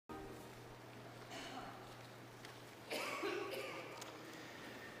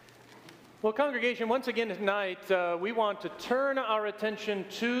Well, congregation, once again tonight, we want to turn our attention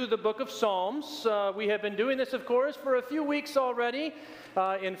to the book of Psalms. We have been doing this, of course, for a few weeks already.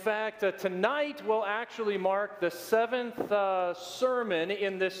 In fact, tonight will actually mark the seventh sermon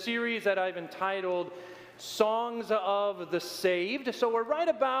in this series that I've entitled Songs of the Saved. So we're right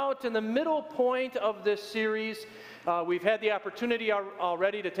about in the middle point of this series. We've had the opportunity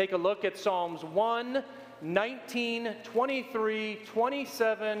already to take a look at Psalms 1, 19, 23,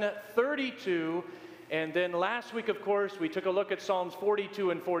 27, 32, and then last week, of course, we took a look at Psalms 42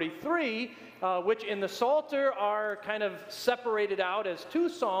 and 43, which in the Psalter are kind of separated out as two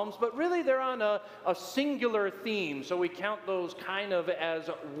psalms, but really they're on a singular theme, so we count those kind of as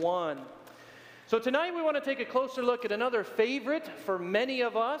one. So tonight we want to take a closer look at another favorite for many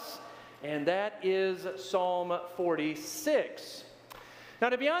of us, and that is Psalm 46. Now,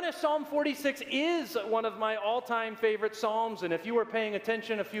 to be honest, Psalm 46 is one of my all-time favorite psalms, and if you were paying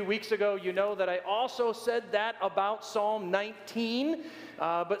attention a few weeks ago, you know that I also said that about Psalm 19,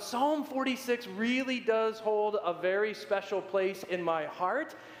 but Psalm 46 really does hold a very special place in my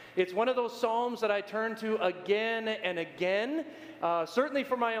heart. It's one of those psalms that I turn to again and again, certainly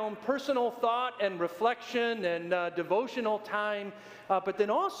for my own personal thought and reflection and devotional time, but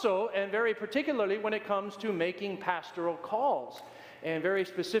then also, and very particularly, when it comes to making pastoral calls. And very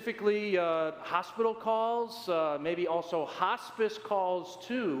specifically, hospital calls, maybe also hospice calls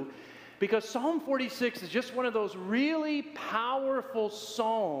too, because Psalm 46 is just one of those really powerful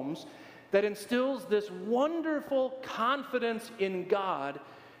psalms that instills this wonderful confidence in God,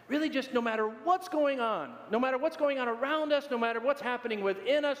 really just no matter what's going on around us, no matter what's happening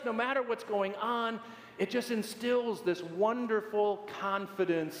within us, no matter what's going on, it just instills this wonderful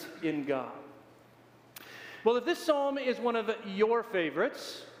confidence in God. Well, if this psalm is one of your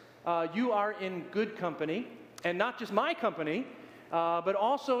favorites, you are in good company, and not just my company, but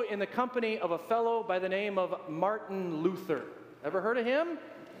also in the company of a fellow by the name of Martin Luther. Ever heard of him?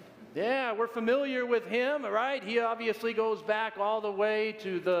 Yeah, we're familiar with him, right? He obviously goes back all the way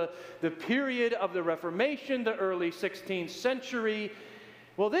to the period of the Reformation, the early 16th century.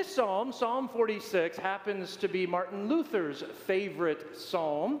 Well, this psalm, Psalm 46, happens to be Martin Luther's favorite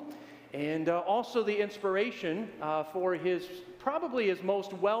psalm, and also the inspiration for probably his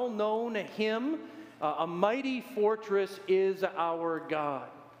most well-known hymn, A Mighty Fortress is Our God.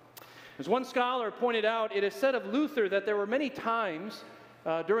 As one scholar pointed out, it is said of Luther that there were many times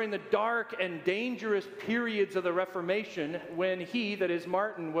during the dark and dangerous periods of the Reformation when he, that is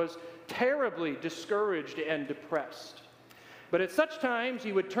Martin, was terribly discouraged and depressed. But at such times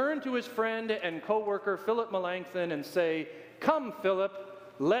he would turn to his friend and co-worker Philip Melanchthon and say, "Come, Philip,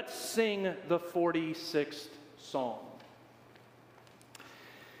 let's sing the 46th Psalm."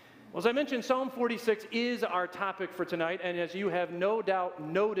 Well, as I mentioned, Psalm 46 is our topic for tonight, and as you have no doubt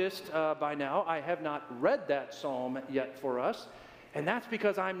noticed by now, I have not read that psalm yet for us, and that's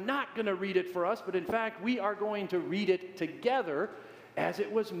because I'm not going to read it for us, but in fact, we are going to read it together as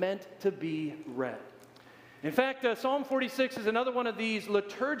it was meant to be read. In fact, Psalm 46 is another one of these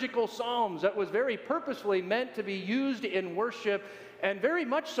liturgical psalms that was very purposefully meant to be used in worship, and very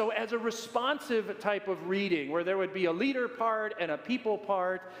much so as a responsive type of reading, where there would be a leader part and a people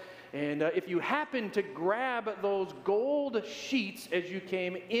part. And if you happen to grab those gold sheets as you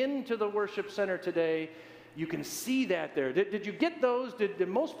came into the worship center today, you can see that there. Did you get those? Did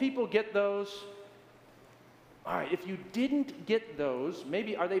most people get those? All right, if you didn't get those,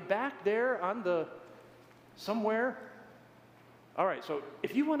 maybe, are they back there on somewhere? All right, so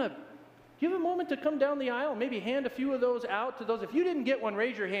if you want to, do you have a moment to come down the aisle and maybe hand a few of those out to those? If you didn't get one,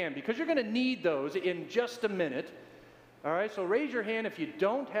 raise your hand, because you're going to need those in just a minute. All right, so raise your hand if you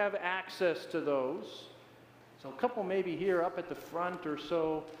don't have access to those. So a couple maybe here up at the front or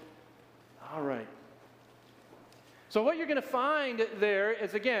so. All right. So what you're going to find there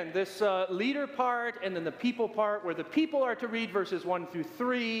is, again, this leader part and then the people part, where the people are to read verses 1 through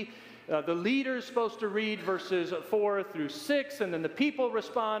 3. The leader is supposed to read verses 4 through 6, and then the people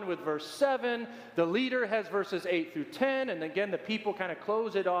respond with verse 7. The leader has verses 8 through 10, and again, the people kind of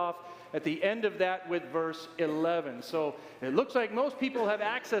close it off at the end of that with verse 11. So it looks like most people have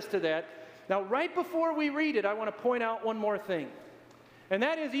access to that. Now, right before we read it, I want to point out one more thing. And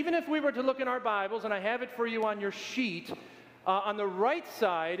that is, even if we were to look in our Bibles, and I have it for you on your sheet, on the right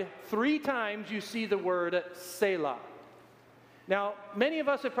side, 3 times you see the word Selah. Now, many of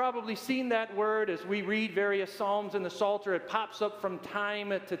us have probably seen that word as we read various psalms in the Psalter. It pops up from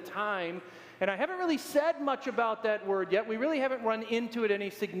time to time. And I haven't really said much about that word yet. We really haven't run into it in any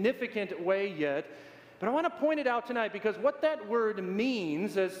significant way yet. But I want to point it out tonight, because what that word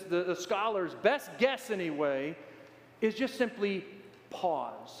means, as the scholars' best guess anyway, is just simply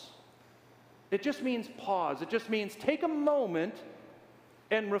pause. It just means pause. It just means take a moment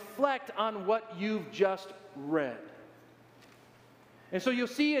and reflect on what you've just read. And so you'll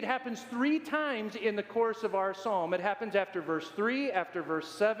see it happens 3 times in the course of our psalm. It happens after verse 3, after verse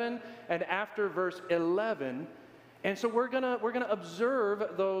 7, and after verse 11. And so we're gonna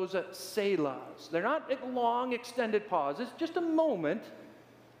observe those selahs. They're not long, extended pauses, just a moment,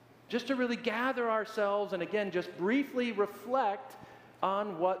 just to really gather ourselves and again, just briefly reflect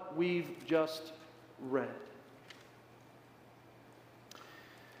on what we've just read.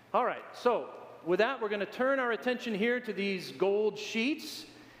 All right, so with that, we're going to turn our attention here to these gold sheets.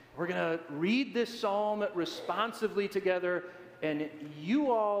 We're going to read this psalm responsively together, and you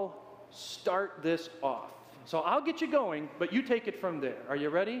all start this off. So I'll get you going, but you take it from there. Are you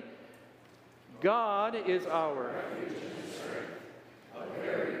ready? God is our refuge and strength, a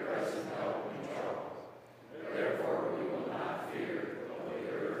very present help in trouble. Therefore we will not fear, though the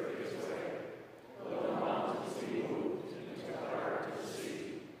earth gives way, though the mountains be moved into the heart of the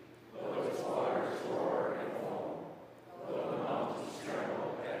sea, though its waters roar and foam, though the mountains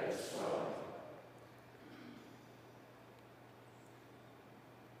tremble at its swelling.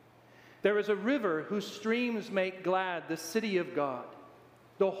 There is a river whose streams make glad the city of God,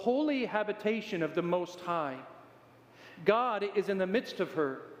 the holy habitation of the Most High. God is in the midst of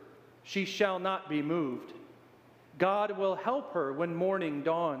her. She shall not be moved. God will help her when morning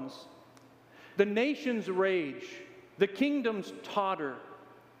dawns. The nations rage, the kingdoms totter.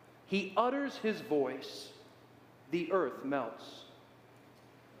 He utters his voice, the earth melts.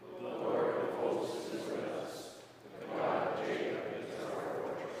 The Lord of hosts is with us. The God of Jacob is our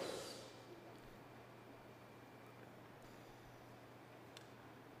fortress.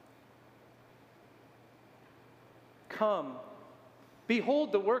 Come,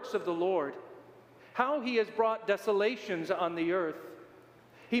 behold the works of the Lord, how he has brought desolations on the earth.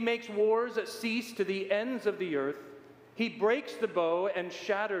 He makes wars cease to the ends of the earth. He breaks the bow and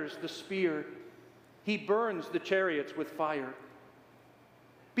shatters the spear. He burns the chariots with fire.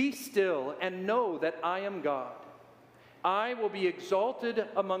 Be still and know that I am God. I will be exalted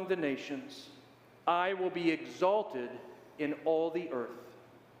among the nations. I will be exalted in all the earth.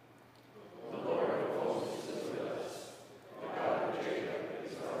 The Lord of hosts is with us. The God of Jacob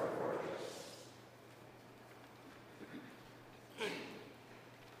is our fortress.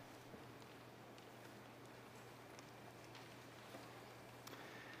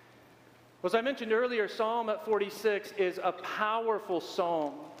 As I mentioned earlier, Psalm 46 is a powerful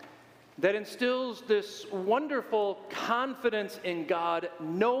psalm that instills this wonderful confidence in God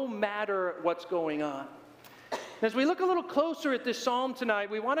no matter what's going on. As we look a little closer at this psalm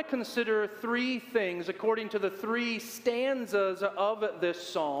tonight, we want to consider 3 things according to the 3 stanzas of this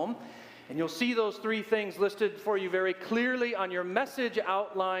psalm. And you'll see those 3 things listed for you very clearly on your message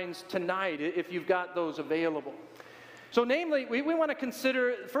outlines tonight, if you've got those available. So namely, we want to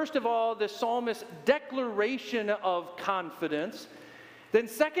consider, first of all, the psalmist's declaration of confidence. Then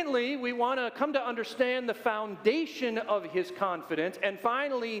secondly, we want to come to understand the foundation of his confidence. And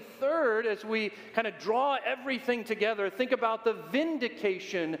finally, third, as we kind of draw everything together, think about the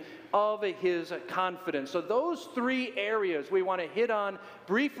vindication of his confidence. So those 3 areas we want to hit on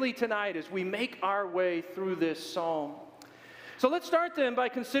briefly tonight as we make our way through this psalm. So let's start then by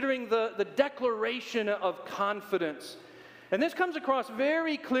considering the declaration of confidence. And this comes across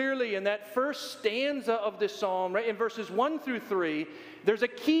very clearly in that first stanza of this psalm, right in verses 1 through 3. There's a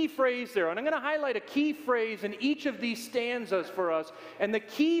key phrase there, and I'm going to highlight a key phrase in each of these stanzas for us. And the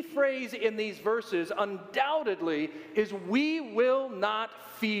key phrase in these verses, undoubtedly, is "we will not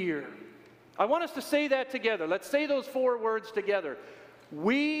fear." I want us to say that together. Let's say those 4 words together.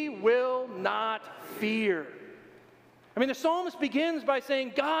 We will not fear. I mean, the psalmist begins by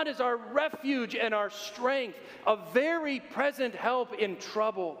saying, God is our refuge and our strength, a very present help in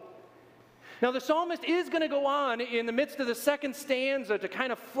trouble. Now, the psalmist is going to go on in the midst of the second stanza to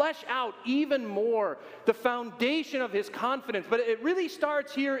kind of flesh out even more the foundation of his confidence, but it really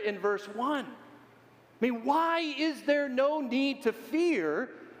starts here in verse 1. I mean, why is there no need to fear?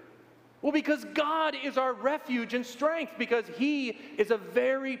 Well, because God is our refuge and strength, because he is a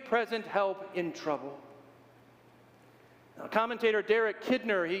very present help in trouble. Commentator Derek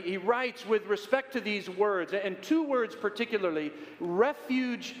Kidner, he writes with respect to these words, and 2 words particularly,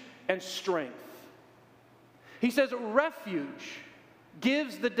 refuge and strength. He says refuge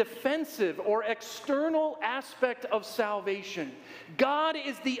gives the defensive or external aspect of salvation. God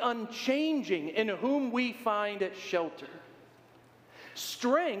is the unchanging in whom we find shelter.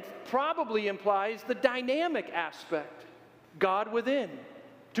 Strength probably implies the dynamic aspect, God within,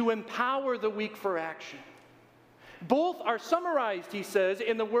 to empower the weak for action. Both are summarized, he says,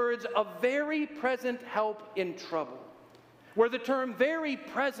 in the words, "a very present help in trouble," where the term very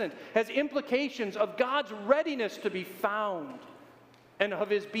present has implications of God's readiness to be found and of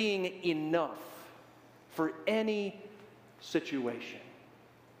his being enough for any situation.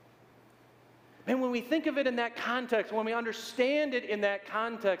 And when we think of it in that context, when we understand it in that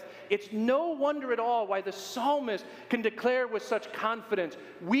context, it's no wonder at all why the psalmist can declare with such confidence,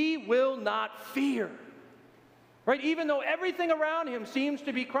 "We will not fear." Right? Even though everything around him seems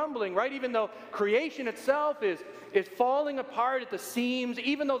to be crumbling, right? Even though creation itself is falling apart at the seams,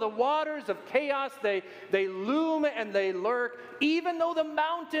 even though the waters of chaos, they loom and they lurk, even though the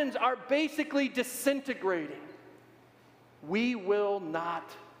mountains are basically disintegrating, we will not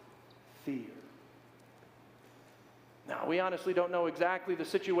fear. Now, we honestly don't know exactly the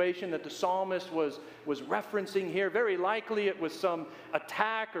situation that the psalmist was referencing here. Very likely it was some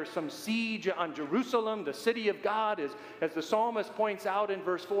attack or some siege on Jerusalem, the city of God, as the psalmist points out in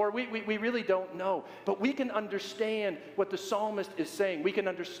verse 4. We really don't know. But we can understand what the psalmist is saying. We can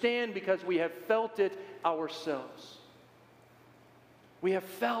understand because we have felt it ourselves. We have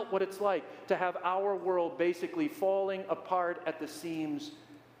felt what it's like to have our world basically falling apart at the seams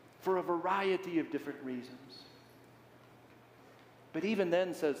for a variety of different reasons. But even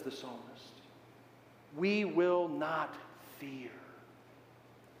then, says the psalmist, we will not fear.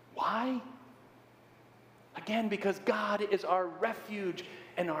 Why? Again, because God is our refuge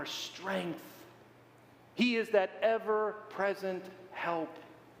and our strength. He is that ever-present help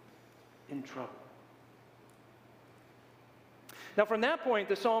in trouble. Now, from that point,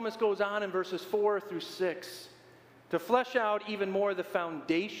 the psalmist goes on in verses 4 through 6 to flesh out even more the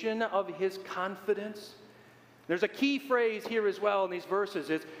foundation of his confidence. There's a key phrase here as well in these verses.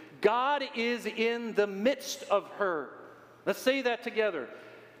 It's, God is in the midst of her. Let's say that together.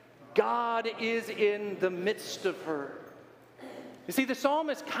 God is in the midst of her. You see, the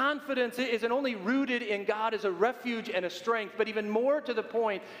psalmist's confidence isn't only rooted in God as a refuge and a strength, but even more to the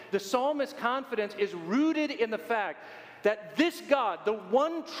point, the psalmist's confidence is rooted in the fact that this God, the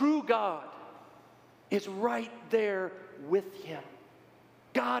one true God, is right there with him.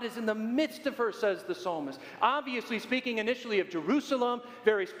 God is in the midst of her, says the psalmist. Obviously speaking initially of Jerusalem,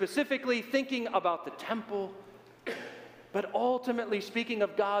 very specifically thinking about the temple, but ultimately speaking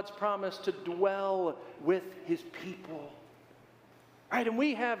of God's promise to dwell with his people. Right, and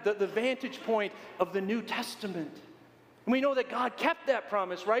we have the vantage point of the New Testament. And we know that God kept that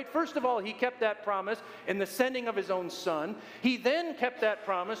promise, right? First of all, he kept that promise in the sending of his own Son. He then kept that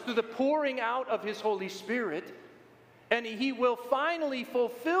promise through the pouring out of his Holy Spirit. And he will finally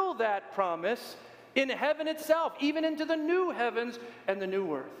fulfill that promise in heaven itself, even into the new heavens and the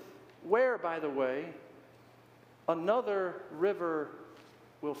new earth, where, by the way, another river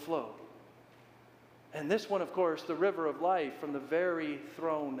will flow. And this one, of course, the river of life from the very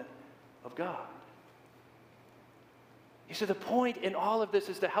throne of God. You see, the point in all of this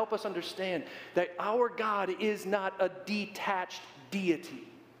is to help us understand that our God is not a detached deity.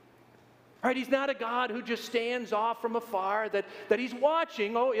 Right? He's not a God who just stands off from afar, that he's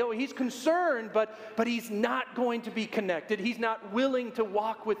watching. He's concerned, but he's not going to be connected. He's not willing to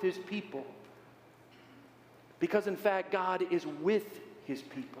walk with his people. Because, in fact, God is with his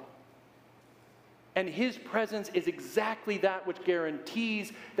people. And his presence is exactly that which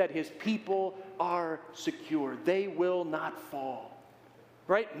guarantees that his people are secure. They will not fall.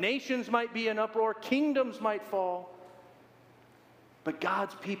 Right? Nations might be in uproar. Kingdoms might fall. But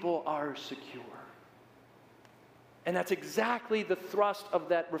God's people are secure. And that's exactly the thrust of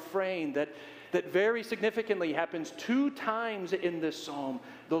that refrain that very significantly happens 2 times in this psalm.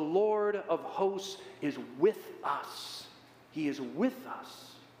 The Lord of hosts is with us. He is with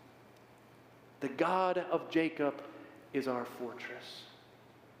us. The God of Jacob is our fortress.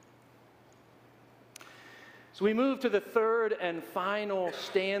 So we move to the third and final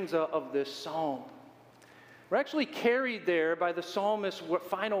stanza of this psalm. We're actually carried there by the psalmist's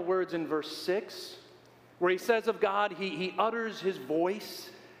final words in verse 6, where he says of God, he utters his voice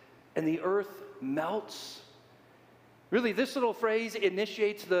and the earth melts. Really, this little phrase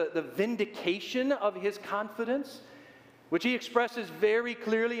initiates the vindication of his confidence, which he expresses very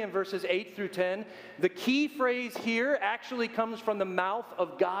clearly in verses 8 through 10. The key phrase here actually comes from the mouth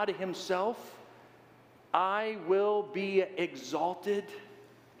of God himself. I will be exalted.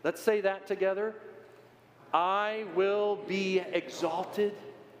 Let's say that together. I will be exalted.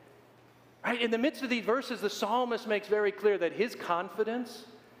 Right? In the midst of these verses, the psalmist makes very clear that his confidence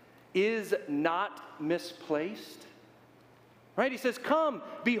is not misplaced. Right? He says, come,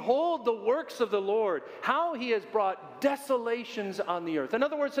 behold the works of the Lord, how he has brought desolations on the earth. In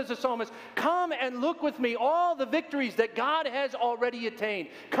other words, says the psalmist, come and look with me all the victories that God has already attained.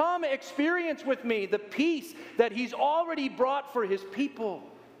 Come experience with me the peace that he's already brought for his people.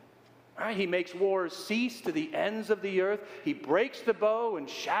 Right? He makes wars cease to the ends of the earth. He breaks the bow and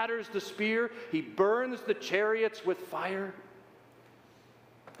shatters the spear. He burns the chariots with fire.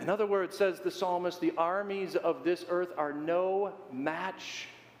 In other words, says the psalmist, the armies of this earth are no match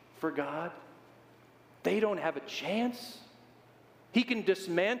for God. They don't have a chance. He can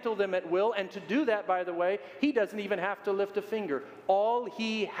dismantle them at will, and to do that, by the way, he doesn't even have to lift a finger. All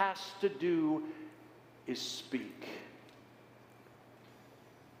he has to do is speak.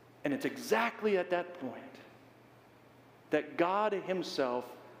 And it's exactly at that point that God himself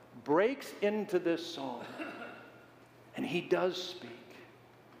breaks into this psalm, and he does speak.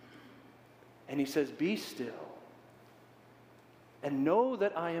 And he says, be still and know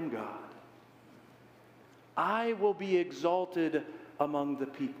that I am God. I will be exalted among the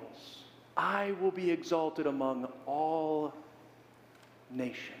peoples. I will be exalted among all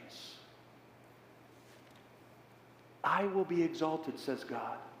nations. I will be exalted, says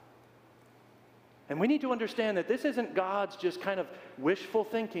God. And we need to understand that this isn't God's just kind of wishful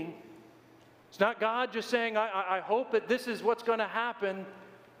thinking. It's not God just saying, I hope that this is what's going to happen.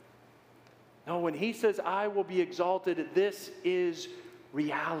 No, when he says, I will be exalted, this is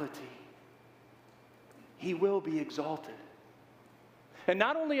reality. He will be exalted. And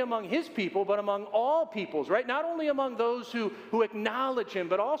not only among his people, but among all peoples, right? Not only among those who acknowledge him,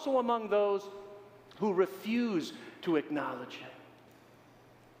 but also among those who refuse to acknowledge him.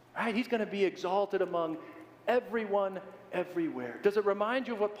 Right? He's going to be exalted among everyone, everywhere. Does it remind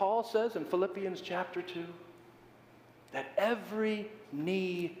you of what Paul says in Philippians chapter 2? That every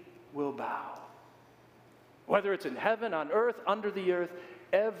knee will bow. Whether it's in heaven, on earth, under the earth,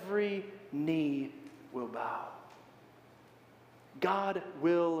 every knee will bow. God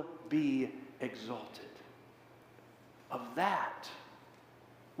will be exalted. Of that,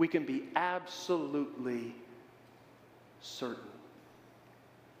 we can be absolutely certain.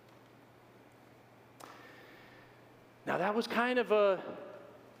 Now, that was kind of a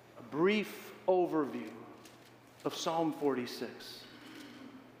brief overview of Psalm 46.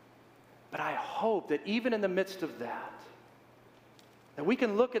 But I hope that even in the midst of that we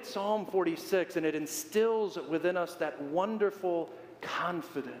can look at Psalm 46 and it instills within us that wonderful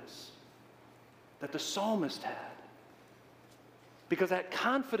confidence that the psalmist had. Because that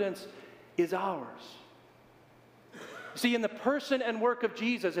confidence is ours. See, in the person and work of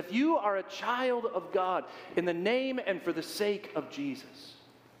Jesus, if you are a child of God in the name and for the sake of Jesus,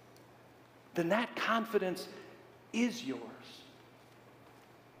 then that confidence is yours.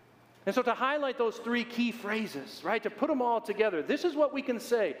 And so to highlight those three key phrases, right, to put them all together, this is what we can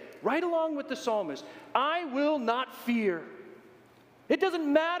say, right along with the psalmist: I will not fear. It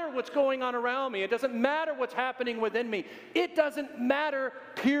doesn't matter what's going on around me. It doesn't matter what's happening within me. It doesn't matter,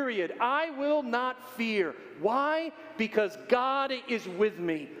 period. I will not fear. Why? Because God is with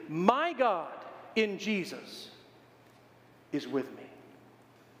me. My God in Jesus is with me.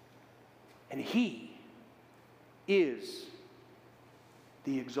 And He is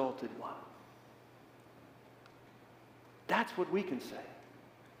the exalted one. That's what we can say.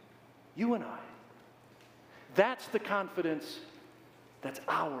 You and I. That's the confidence that's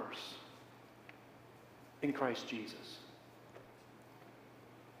ours in Christ Jesus.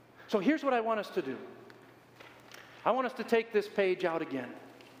 So here's what I want us to do. I want us to take this page out again.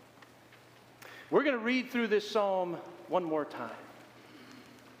 We're going to read through this psalm one more time.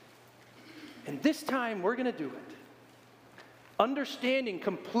 And this time we're going to do it understanding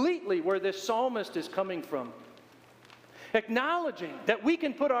completely where this psalmist is coming from. Acknowledging that we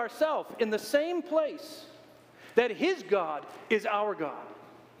can put ourselves in the same place that his God is our God,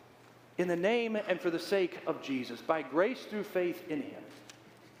 in the name and for the sake of Jesus, by grace through faith in him.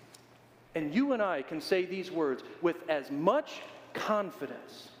 And you and I can say these words with as much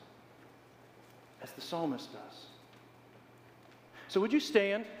confidence as the psalmist does. So would you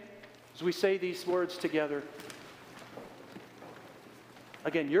stand as we say these words together?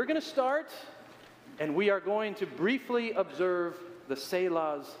 Again, you're going to start, and we are going to briefly observe the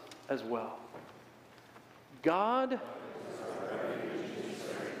Selahs as well. God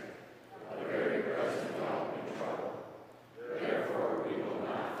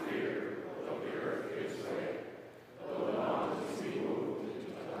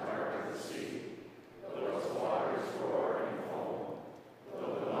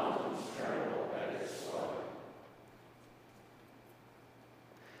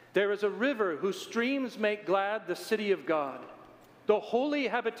There is a river whose streams make glad the city of God, the holy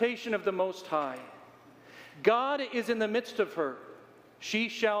habitation of the Most High. God is in the midst of her. She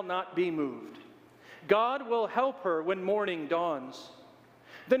shall not be moved. God will help her when morning dawns.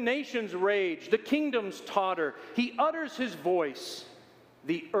 The nations rage, the kingdoms totter. He utters his voice.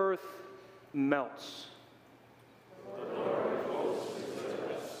 The earth melts. The Lord of hosts is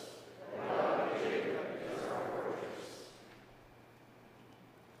with us. The God of Jacob is our fortress.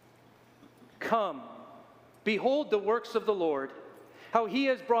 Come, behold the works of the Lord, how he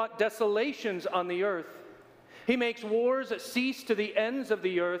has brought desolations on the earth. He makes wars cease to the ends of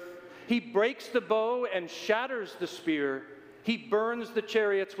the earth. He breaks the bow and shatters the spear. He burns the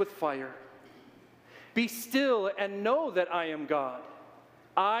chariots with fire. Be still and know that I am God.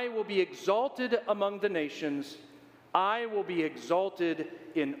 I will be exalted among the nations. I will be exalted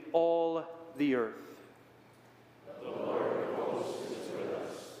in all the earth. The Lord of hosts is with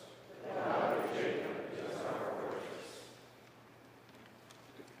us. The God of Jacob is our fortress.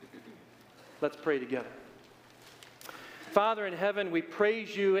 Let's pray together. Father in heaven, we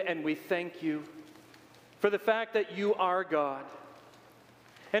praise you and we thank you for the fact that you are God,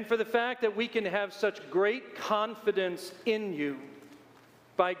 and for the fact that we can have such great confidence in you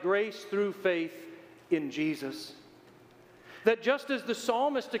by grace through faith in Jesus. That just as the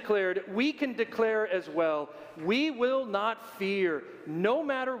psalmist declared, we can declare as well, we will not fear, no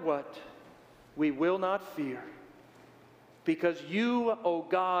matter what, we will not fear. Because you, O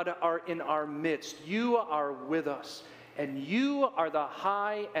God, are in our midst. You are with us, and you are the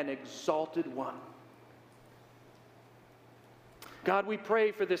high and exalted one. God, we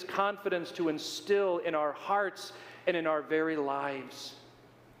pray for this confidence to instill in our hearts and in our very lives.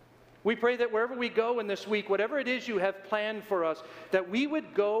 We pray that wherever we go in this week, whatever it is you have planned for us, that we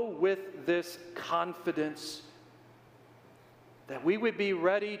would go with this confidence, that we would be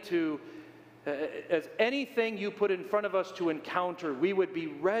ready to, as anything you put in front of us to encounter, we would be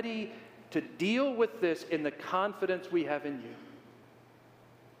ready to deal with this in the confidence we have in you.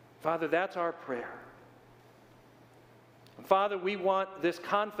 Father, that's our prayer. Father, we want this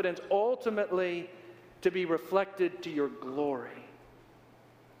confidence ultimately to be reflected to your glory,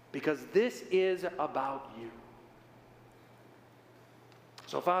 because this is about you.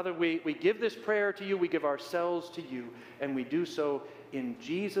 So, Father, we give this prayer to you, we give ourselves to you, and we do so in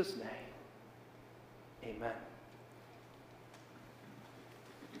Jesus' name. Amen.